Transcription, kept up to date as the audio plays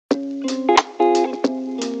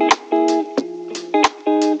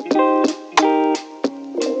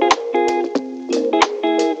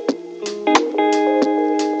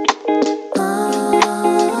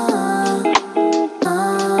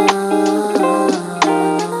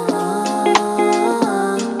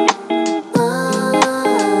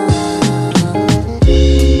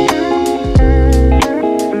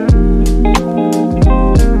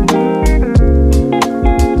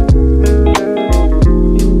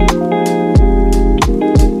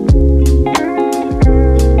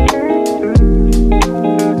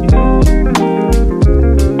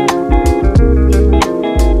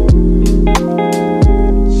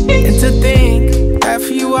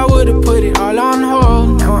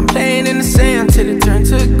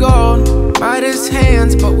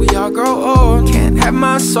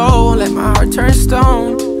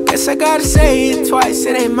gotta say it twice,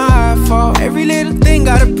 it ain't my fault. Every little thing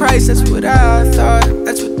got a price, that's what I thought,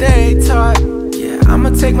 that's what they taught. Yeah,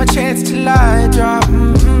 I'ma take my chance till I drop.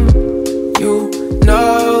 You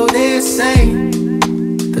know this ain't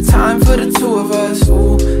the time for the two of us.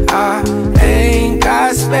 Ooh, I ain't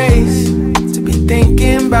got space to be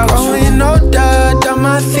thinking about growing older, done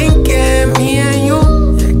my thinking, me and you.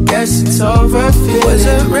 Yeah, guess it's over. It was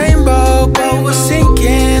a rainbow, but we're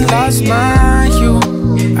sinking. Lost my hue.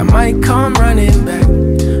 I might come running back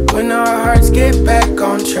when our hearts get back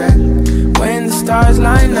on track. When the stars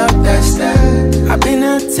line up, that's that. I've been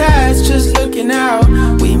attached, just looking out.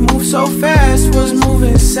 We move so fast, was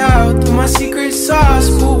moving south. My secret sauce,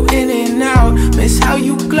 boo, in and out. Miss how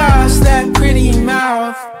you gloss that pretty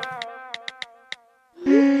mouth.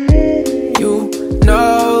 You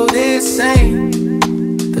know this ain't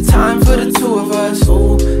the time for the two of us.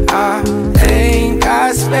 Ooh, I ain't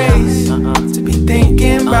got space to be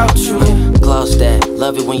thinking about you. Gloss that,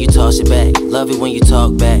 love it when you toss it back, love it when you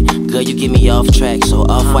talk back. Girl, you get me off track, so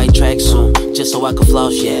off-white tracksuit, just so I can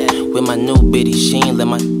floss, yeah. With my new bitty, she ain't let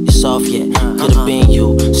my off yet. Could've been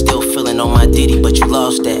you, still feeling on my ditty, but you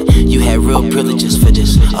lost that. You had real privileges for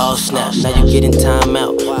this, all snap. Now you getting time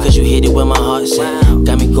out, cause you hit it where my heart's at.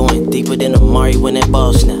 Got me going deeper than Amari when that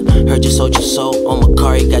ball snap. Heard you sold your soul on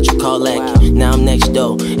Macari, got you call lacking. Now I'm next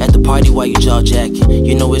door, at the party while you jaw jacking.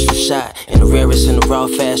 You know it's Rashad, in the rarest in the raw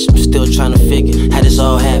fashion. I'm still trying to figure how this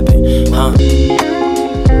all happened, huh?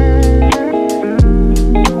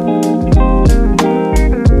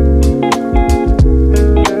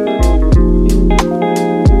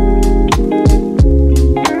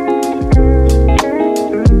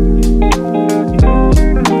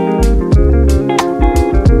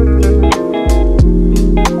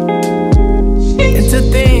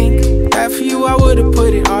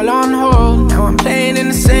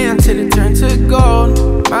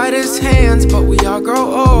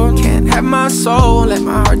 Soul, let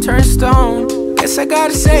my heart turn stone. Guess I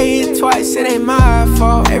gotta say it twice, it ain't my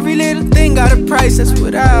fault. Every little thing got a price, that's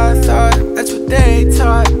what I thought, that's what they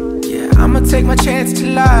taught. Yeah, I'ma take my chance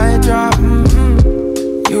till I drop.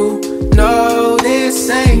 You know this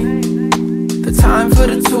ain't the time for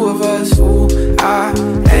the two of us. Ooh, I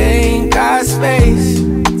ain't got space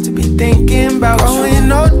to be thinking about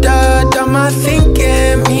growing older, done my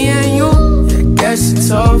thinking, me and you. Guess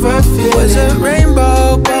it's over. It was a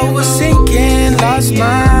rainbow, but we're sinking. Lost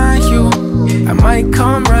my hue. I might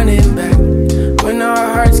come running back when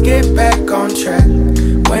our hearts get back on track.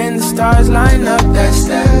 When the stars line up, that's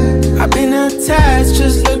that. I've been attached,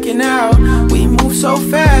 just looking out. We move so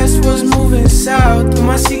fast, was moving south.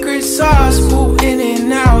 My secret sauce, boo, in it.